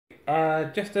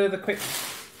just another quick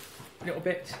little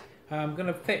bit. I'm going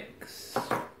to fix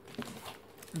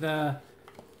the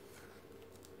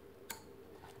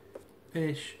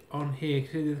finish on here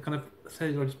because the kind of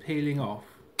celluloid is peeling off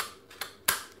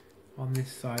on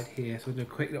this side here. So we'll do a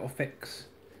quick little fix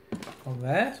on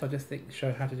there. So I just think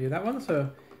show how to do that one. So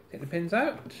take the pins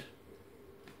out,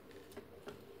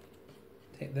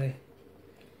 take the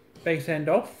base end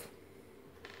off,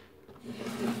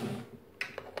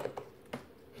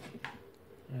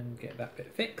 and get that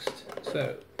bit fixed.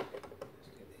 So let's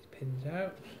get these pins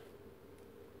out.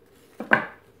 Put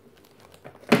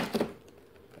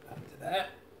that into there.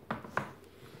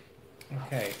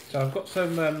 Okay, so I've got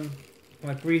some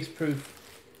my grease-proof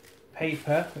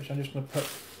paper, which I'm just going to put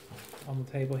on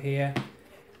the table here,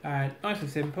 and nice and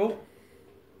simple.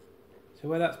 So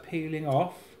where that's peeling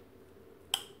off,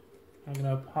 I'm going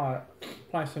to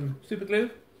apply some super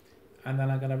glue, and then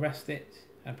I'm going to rest it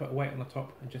and put a weight on the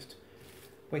top and just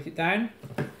weight it down,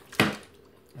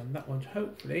 and that one should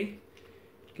hopefully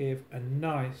give a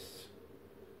nice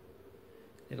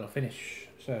little finish.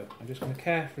 So I'm just going to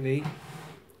carefully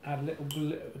add a little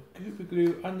super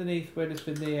glue underneath where this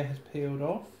veneer has peeled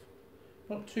off.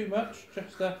 Not too much,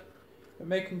 just but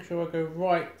making sure I go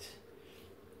right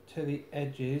to the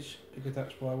edges because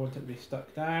that's where I want it to be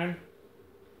stuck down.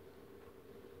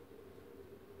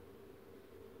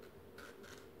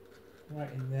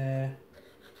 Right in there.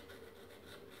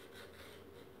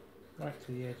 Right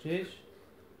to the edges.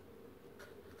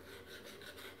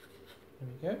 There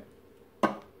we go.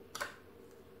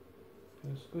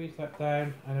 Going to squeeze that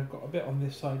down, and I've got a bit on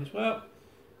this side as well.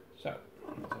 So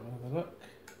let's have another look.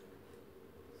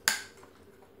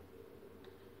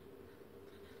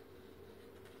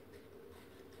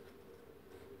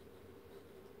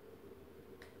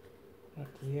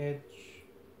 Right to the edge.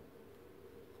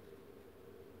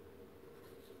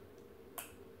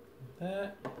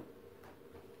 There.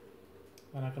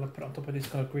 And I'm going to put it on top of this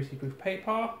kind of greasy proof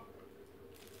paper.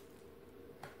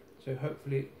 So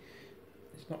hopefully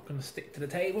it's not going to stick to the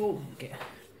table. Get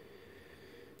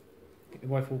the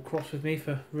wife all cross with me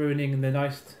for ruining the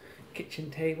nice kitchen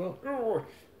table.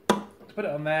 Let's put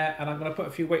it on there, and I'm going to put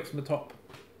a few weights on the top.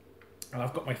 And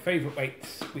I've got my favourite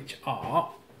weights, which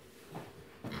are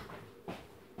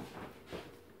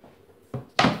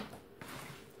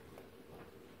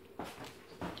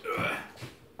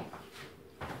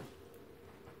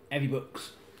heavy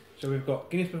books. So we've got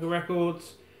Guinness Book of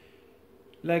Records,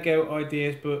 Lego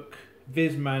Ideas Book,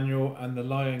 Viz Manual, and the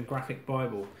Lion Graphic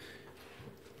Bible.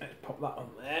 Let's pop that on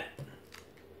there.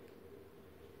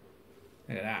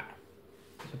 Look at that.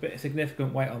 It's a bit of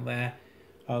significant weight on there.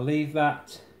 I'll leave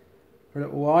that for a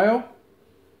little while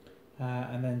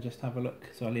and then just have a look.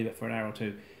 So I'll leave it for an hour or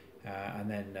two and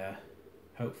then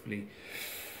hopefully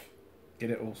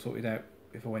get it all sorted out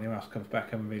before anyone else comes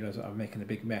back and realise that I'm making a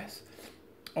big mess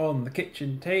on the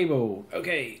kitchen table.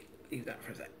 Okay, leave that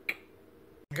for a sec.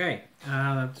 Okay,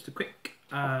 just a quick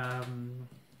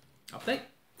update.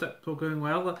 So it's all going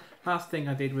well. The last thing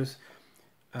I did was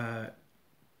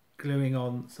gluing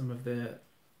on some of the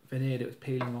veneer that was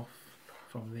peeling off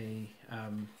from the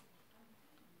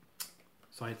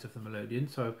sides of the melodeon.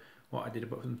 So what I did, I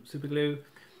put some super glue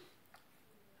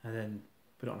and then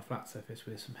put it on a flat surface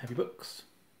with some heavy books,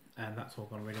 and that's all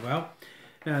gone really well.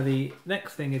 Now the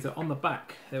next thing is that on the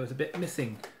back there was a bit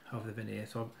missing of the veneer,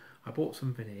 so I bought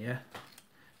some veneer.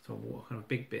 So I bought kind of a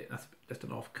big bit, that's just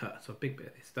an off cut, so a big bit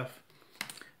of this stuff.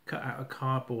 Cut out a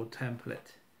cardboard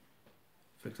template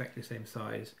for exactly the same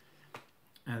size,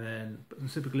 and then put some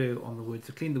super glue on the wood.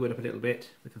 So cleaned the wood up a little bit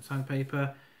with some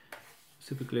sandpaper,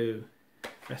 super glue,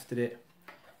 rested it.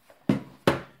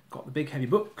 Got the big heavy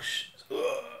books.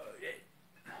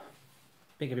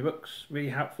 Big heavy books, really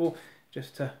helpful,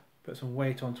 just to put some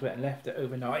weight onto it, and left it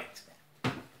overnight.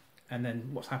 And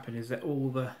then what's happened is that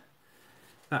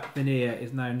that veneer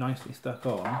is now nicely stuck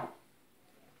on,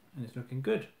 and it's looking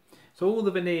good. So all the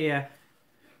veneer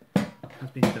has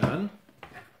been done.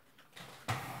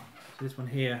 So this one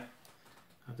here,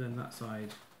 I've done that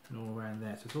side and all around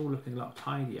there, so it's all looking a lot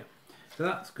tidier. So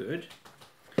that's good.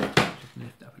 Just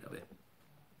lift it up a little bit.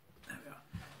 There we are.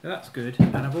 So that's good,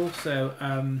 and I've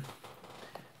also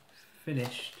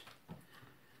finished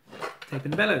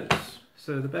taping the bellows.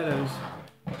 So the bellows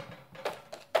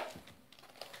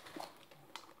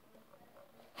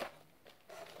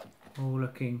all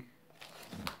looking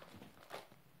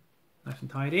nice and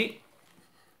tidy.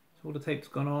 So all the tape's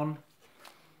gone on,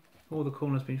 all the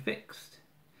corners been fixed,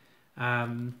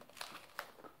 and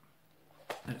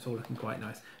it's all looking quite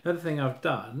nice. The other thing I've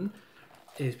done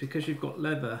is, because you've got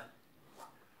leather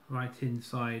right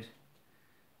inside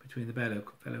between the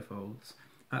bellow folds,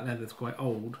 that leather's quite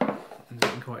old and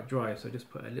getting quite dry, so just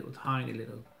put a little tiny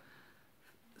little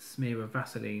smear of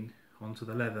Vaseline onto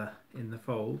the leather in the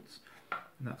folds,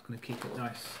 and that's going to keep it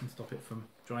nice and stop it from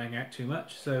drying out too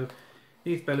much. So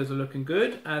these bellows are looking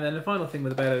good. And then the final thing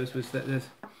with the bellows was that there's,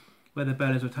 where the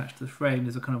bellows are attached to the frame,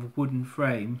 there's a kind of wooden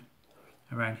frame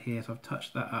around here, so I've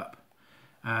touched that up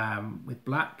with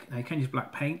black. Now you can use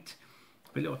black paint,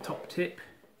 but a little top tip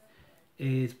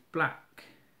is black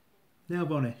nail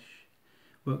varnish.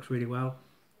 Works really well,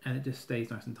 and it just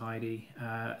stays nice and tidy.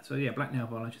 So yeah, black nail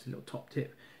varnish is a little top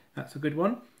tip. That's a good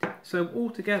one. So all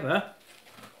together,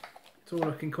 it's all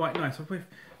looking quite nice. I'll put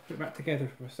it back together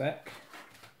for a sec,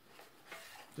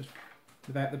 just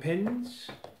without the pins.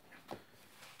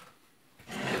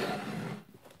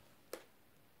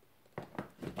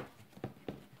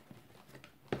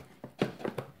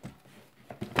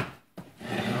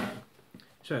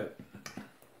 So,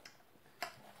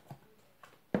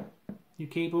 new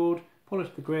keyboard,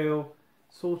 polished the grille,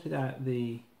 sorted out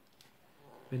the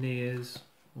veneers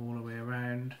all the way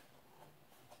around,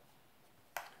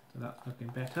 so that's looking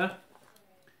better.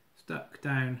 Stuck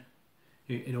down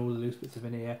in all the loose bits of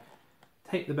veneer.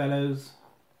 Take the bellows,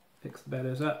 fix the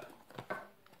bellows up.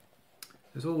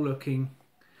 It's all looking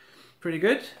pretty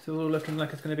good. It's all looking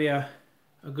like it's going to be a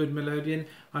good melodeon.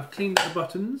 I've cleaned the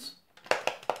buttons,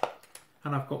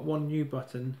 and I've got one new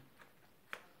button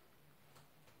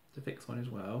to fix on as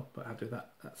well, but I'll do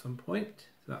that at some point.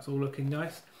 So that's all looking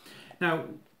nice. Now,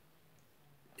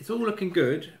 it's all looking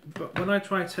good, but when I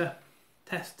try to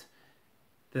test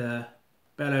the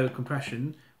bellow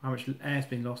compression, how much air's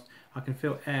been lost, I can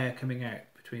feel air coming out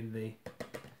between the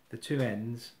two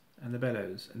ends and the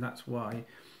bellows, and that's why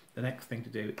the next thing to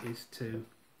do is to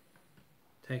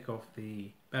take off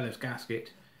the bellows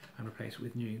gasket and replace it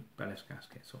with new bellows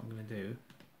gasket. So what I'm going to do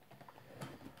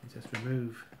is just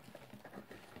remove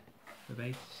the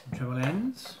base and treble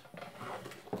ends.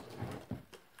 Put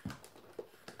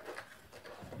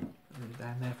it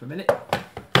down there for a minute.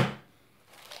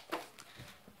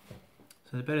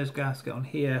 So the bellows gasket on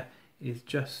here is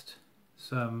just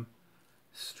some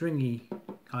stringy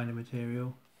kind of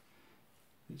material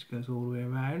which goes all the way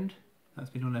around. That's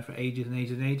been on there for ages and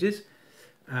ages and ages.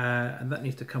 And that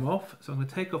needs to come off. So I'm going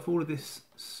to take off all of this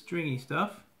stringy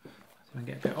stuff. See if I can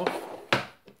get a bit off.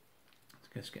 Let's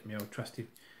just get my old trusty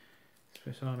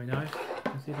Swiss Army knife.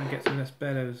 Let's see if I can get some of this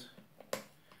bellows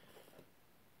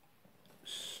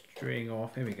string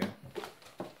off. Here we go.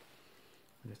 I'll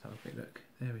just have a quick look.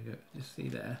 There we go. Just see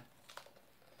there.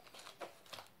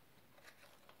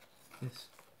 This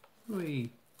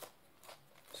really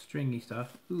stringy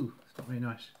stuff. Ooh, it's not very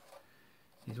nice.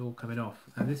 It's all coming off,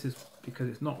 and this is because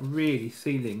it's not really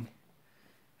sealing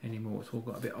anymore. It's all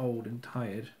got a bit old and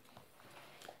tired.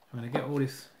 I'm going to get all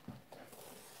this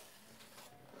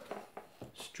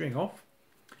string off,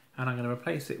 and I'm going to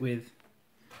replace it with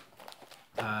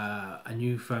a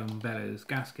new foam bellows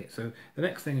gasket. So the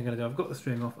next thing I'm going to do, I've got the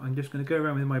string off, I'm just going to go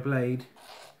around with my blade,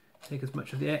 take as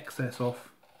much of the excess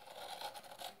off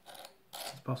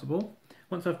as possible.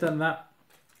 Once I've done that,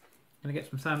 I'm going to get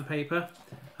some sandpaper,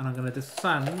 and I'm going to just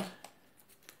sand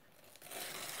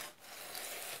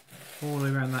all the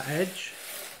way around that edge,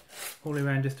 all the way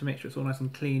around, just to make sure it's all nice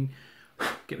and clean,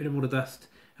 get rid of all the dust,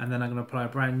 and then I'm going to apply a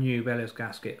brand new bellows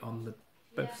gasket on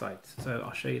both sides. So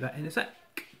I'll show you that in a sec.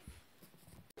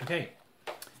 Okay,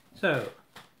 so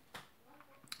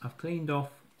I've cleaned off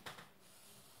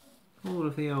all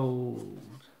of the old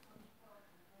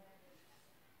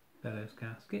bellows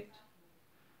gasket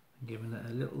and given it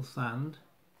a little sand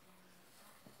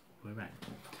all around.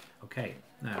 Okay,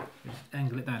 now just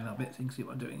angle it down a little bit so you can see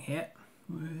what I'm doing here.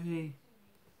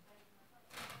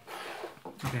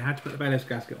 Okay, how to put the bellows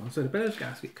gasket on. So the bellows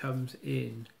gasket comes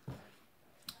in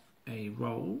a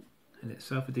roll, and it's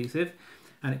self-adhesive,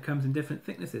 and it comes in different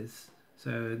thicknesses.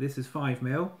 So this is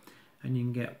 5mm, and you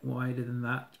can get wider than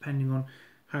that depending on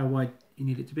how wide you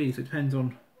need it to be. So it depends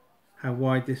on how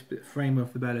wide this frame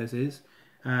of the bellows is.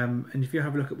 And if you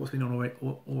have a look at what's been on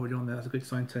already on there, that's a good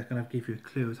sign to kind of give you a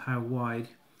clue as how wide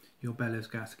your bellows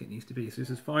gasket needs to be. So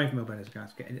this is 5mm bellows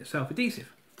gasket, and it's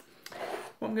self-adhesive.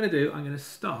 What I'm going to do, I'm going to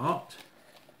start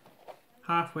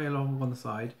halfway along on the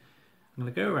side. I'm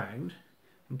going to go around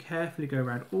and carefully go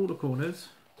around all the corners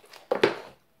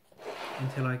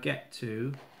until I get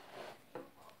to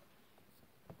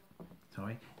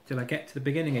the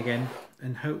beginning again,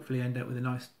 and hopefully end up with a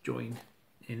nice join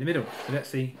in the middle. So let's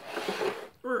see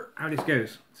how this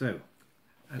goes. So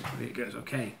hopefully it goes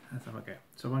okay. That's how I go.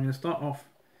 So I'm going to start off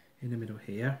in the middle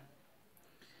here,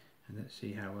 and let's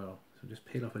see how well. So just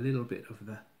peel off a little bit of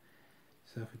the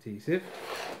self-adhesive.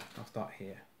 I'll start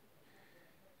here.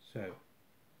 So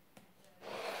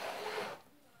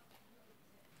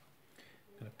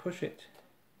push it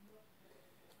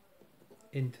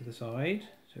into the side,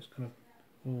 so it's kind of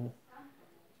all,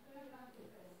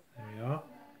 there we are,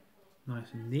 nice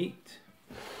and neat.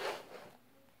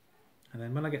 And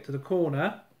then when I get to the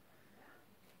corner,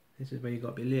 this is where you've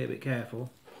got to be a little bit careful.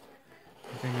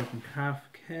 And then you can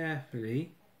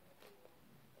carefully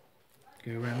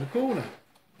go around the corner.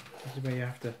 This is where you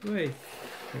have to, wait,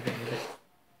 we're getting a bit.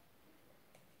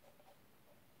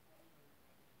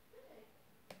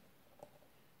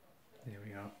 There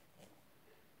we are.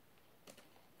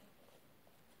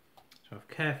 So I've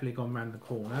carefully gone round the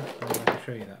corner. I'm going to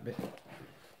show you that bit.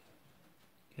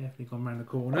 Carefully gone round the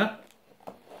corner.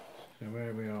 So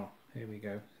where we are, here we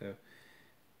go. So,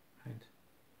 and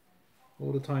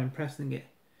all the time pressing it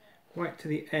right to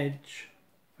the edge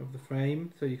of the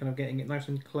frame, so you're kind of getting it nice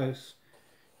and close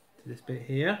to this bit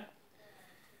here.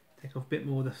 Take off a bit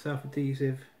more of the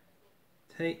self-adhesive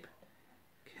tape.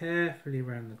 Carefully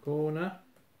round the corner.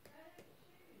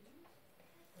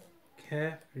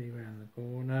 Carefully round the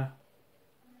corner.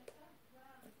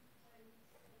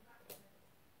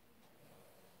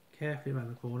 Carefully around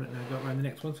the corner. Now I've got around the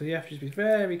next one, so you have to just be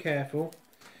very careful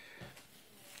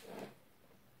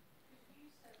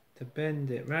to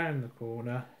bend it round the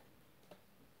corner.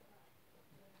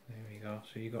 There we go.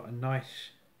 So you've got a nice,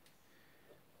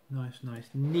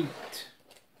 neat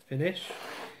finish.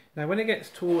 Now when it gets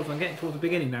towards, I'm getting towards the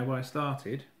beginning now where I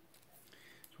started.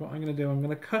 So what I'm going to do, I'm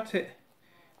going to cut it,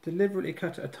 deliberately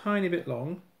cut it a tiny bit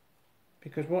long,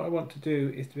 because what I want to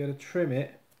do is to be able to trim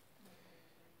it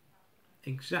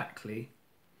exactly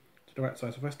to the right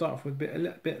size. So if I start off with a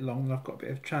little bit long, then I've got a bit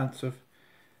of chance of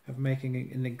making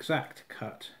an exact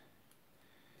cut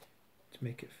to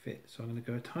make it fit. So I'm going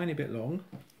to go a tiny bit long.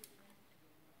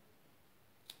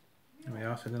 There we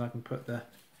are. So then I can put the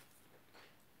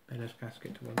bellows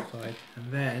gasket to one side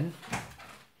and then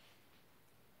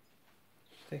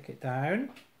stick it down.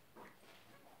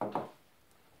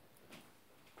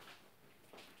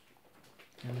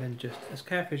 And then just as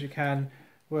carefully as you can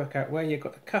work out where you've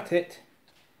got to cut it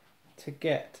to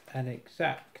get an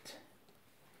exact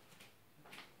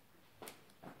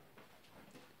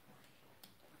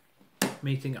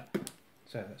meeting up.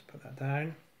 So let's put that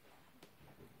down.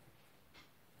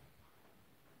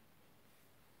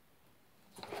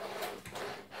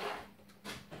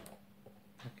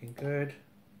 Looking good.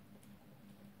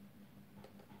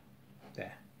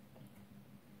 There.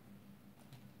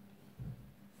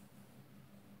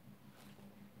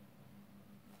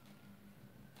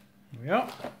 There we are.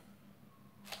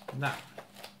 And that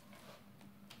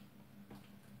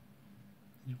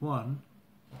is one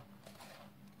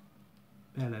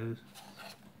bellows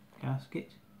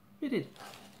gasket fitted.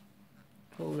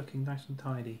 All looking nice and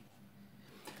tidy.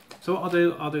 So what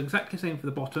I'll do exactly the same for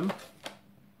the bottom.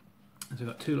 And so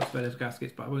I've got two lots of bellows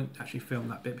gaskets, but I won't actually film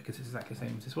that bit because it's exactly the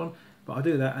same as this one. But I'll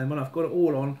do that, and when I've got it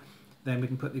all on, then we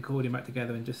can put the accordion back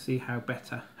together and just see how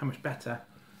much better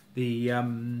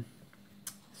the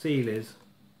seal is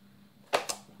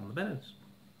on the bellows.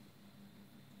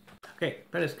 Okay,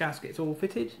 bellows gasket's all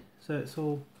fitted, so it's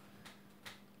all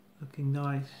looking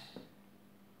nice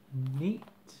and neat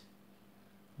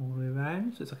all the way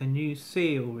around. So it's like a new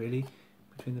seal really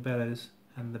between the bellows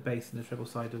and the bass and the treble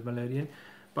side of the melodeon.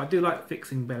 But I do like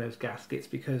fixing bellows gaskets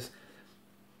because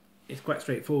it's quite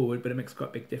straightforward, but it makes quite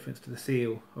a big difference to the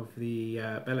seal of the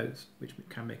bellows, which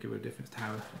can make a real difference to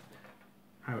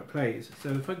how it plays. So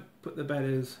if I put the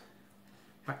bellows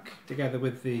back together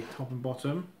with the top and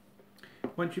bottom,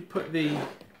 once you put the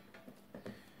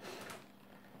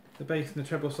bass and the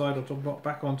treble side or top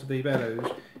back onto the bellows,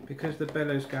 because the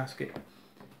bellows gasket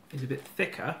is a bit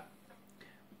thicker,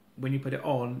 when you put it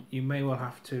on, you may well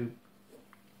have to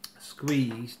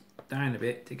squeeze down a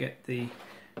bit to get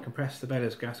compress the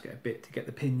bellows gasket a bit to get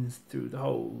the pins through the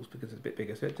holes because it's a bit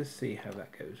bigger. So let's just see how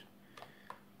that goes.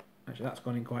 Actually, that's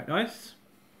gone in quite nice.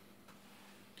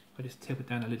 I'll just tip it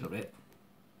down a little bit.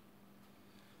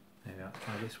 There we are.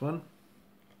 Try this one.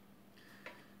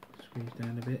 Squeeze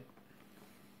down a bit.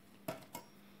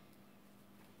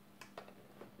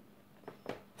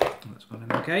 That's gone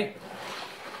in okay.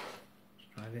 Let's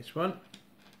try this one.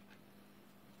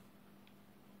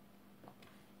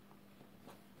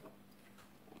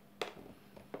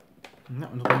 And that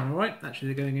one's going alright.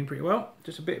 Actually, they're going in pretty well.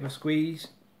 Just a bit of a squeeze.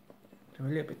 They're a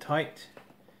little bit tight.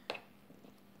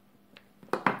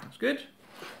 That's good.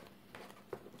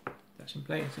 That's in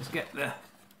place. Let's get the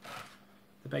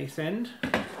base end.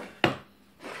 Let's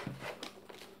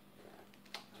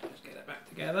get it back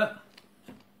together.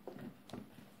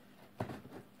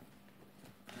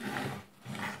 There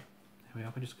we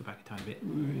are. I'll just go back a tiny bit.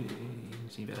 You can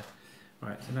see better.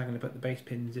 Right, so now I'm going to put the base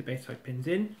side pins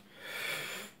in.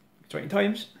 20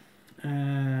 times. That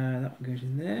one goes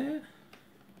in there.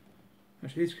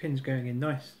 Actually, this pin's going in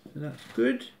nice, so that's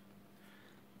good.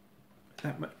 Not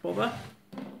that much bother.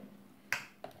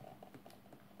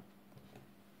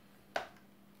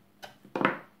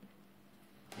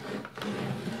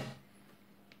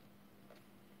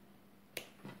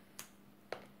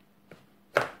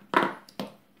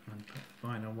 And put the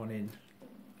final one in.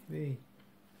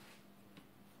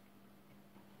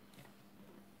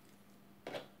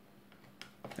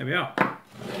 There we are.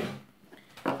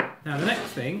 Now the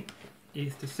next thing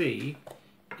is to see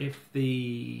if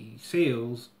the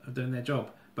seals have done their job.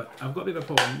 But I've got a bit of a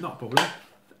problem, not a problem,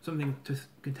 something to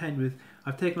contend with.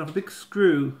 I've taken off a big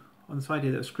screw on the side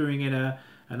here that was screwing in a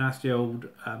nasty old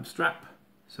strap.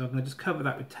 So I'm going to just cover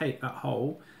that with tape, that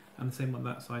hole, and the same on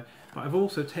that side. But I've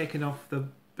also taken off the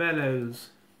bellows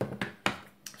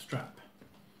strap,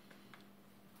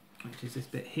 which is this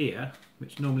bit here,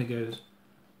 which normally goes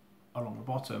along the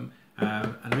bottom.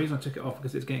 And the reason I took it off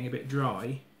because it's getting a bit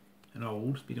dry and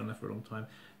old, it's been on there for a long time.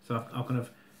 So I've kind of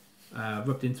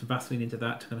rubbed in some Vaseline into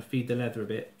that to kind of feed the leather a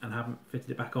bit and haven't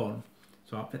fitted it back on.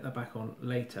 So I'll fit that back on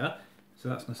later. So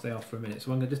that's going to stay off for a minute.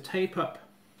 So I'm going to just tape up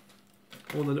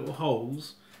all the little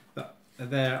holes that are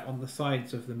there on the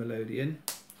sides of the melodeon.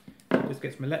 Just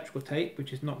get some electrical tape,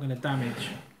 which is not going to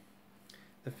damage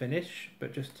the finish,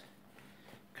 but just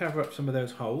cover up some of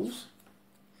those holes.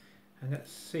 And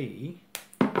let's see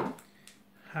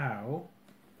how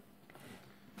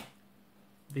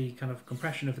the kind of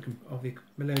compression of the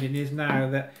melodeon is now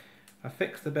that I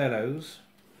fixed the bellows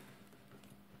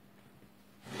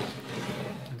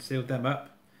and sealed them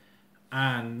up,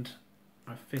 and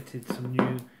I fitted some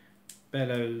new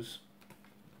bellows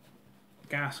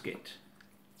gasket.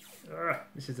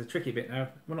 This is a tricky bit now.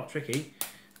 Well, not tricky.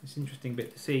 It's an interesting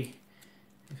bit to see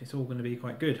if it's all going to be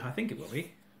quite good. I think it will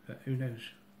be, but who knows?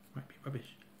 Might be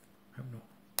rubbish. Hope not.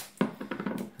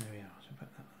 There we are. So put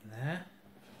that on there.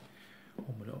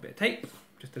 One more little bit of tape,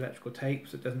 just electrical tape,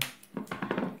 so it doesn't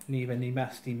leave any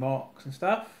nasty marks and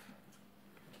stuff.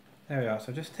 There we are.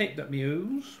 So just taped up my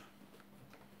ooze,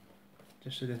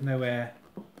 just so there's no air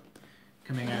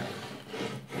coming out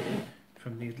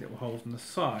from these little holes on the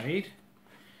side.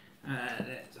 And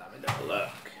let's have a little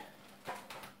look.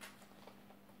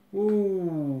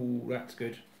 Ooh, that's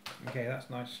good. Okay, that's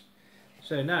nice.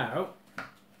 So now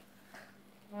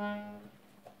I'm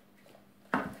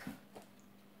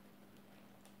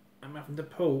having to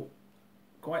pull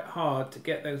quite hard to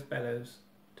get those bellows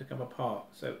to come apart,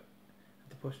 so I have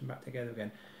to push them back together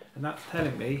again, and that's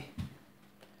telling me,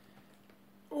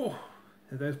 oh,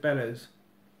 that those bellows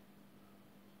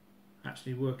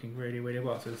actually working really, really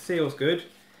well. So the seal's good.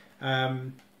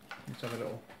 Let's have a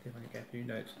little, see if I can get a few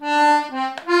notes.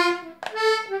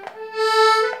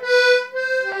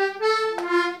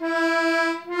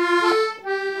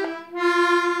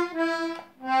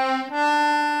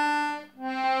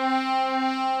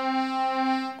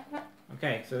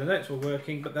 Okay, so the notes were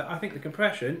working, but I think the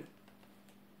compression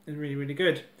is really, really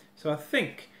good. So I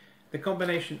think the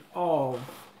combination of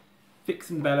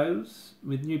fixing bellows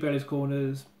with new bellows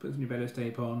corners, putting some new bellows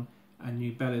tape on, and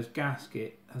new bellows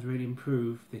gasket has really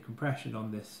improved the compression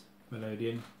on this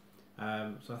melodeon.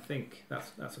 So I think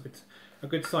that's a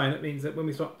good sign. That means that when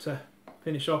we start to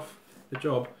finish off the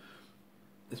job,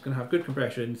 it's going to have good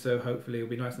compression, so hopefully it'll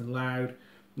be nice and loud,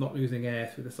 not losing air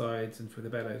through the sides and through the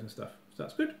bellows and stuff. So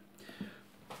that's good.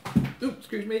 Oops,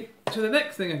 excuse me. So the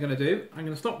next thing I'm going to do, I'm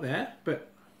going to stop there,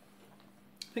 but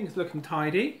I think it's looking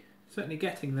tidy, certainly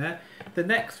getting there. The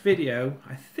next video,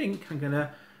 I think I'm going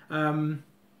to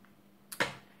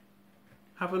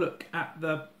have a look at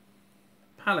the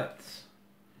pallets,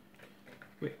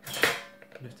 which,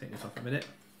 let's take this off a minute.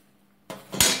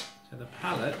 So the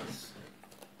pallets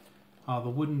are the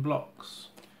wooden blocks,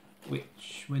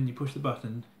 which when you push the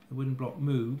button, the wooden block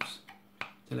moves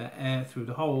to let air through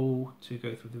the hole to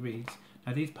go through the reeds.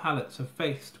 Now these pallets are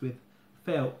faced with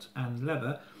felt and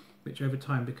leather, which over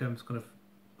time becomes kind of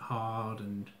hard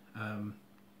and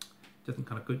doesn't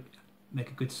kind of make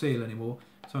a good seal anymore.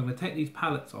 So I'm going to take these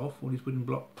pallets off, all these wooden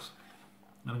blocks,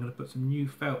 and I'm going to put some new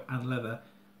felt and leather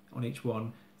on each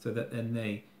one, so that then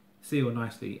they seal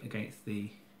nicely against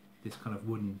this kind of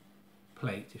wooden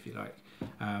plate, if you like,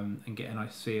 and get a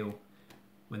nice seal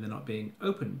when they're not being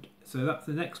opened. So that's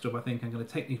the next job. I think I'm going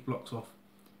to take these blocks off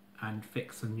and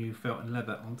fix some new felt and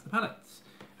leather onto the pallets.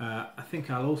 I think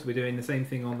I'll also be doing the same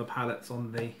thing on the pallets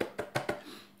on the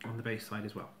base side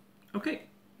as well. Okay,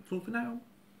 that's all for now.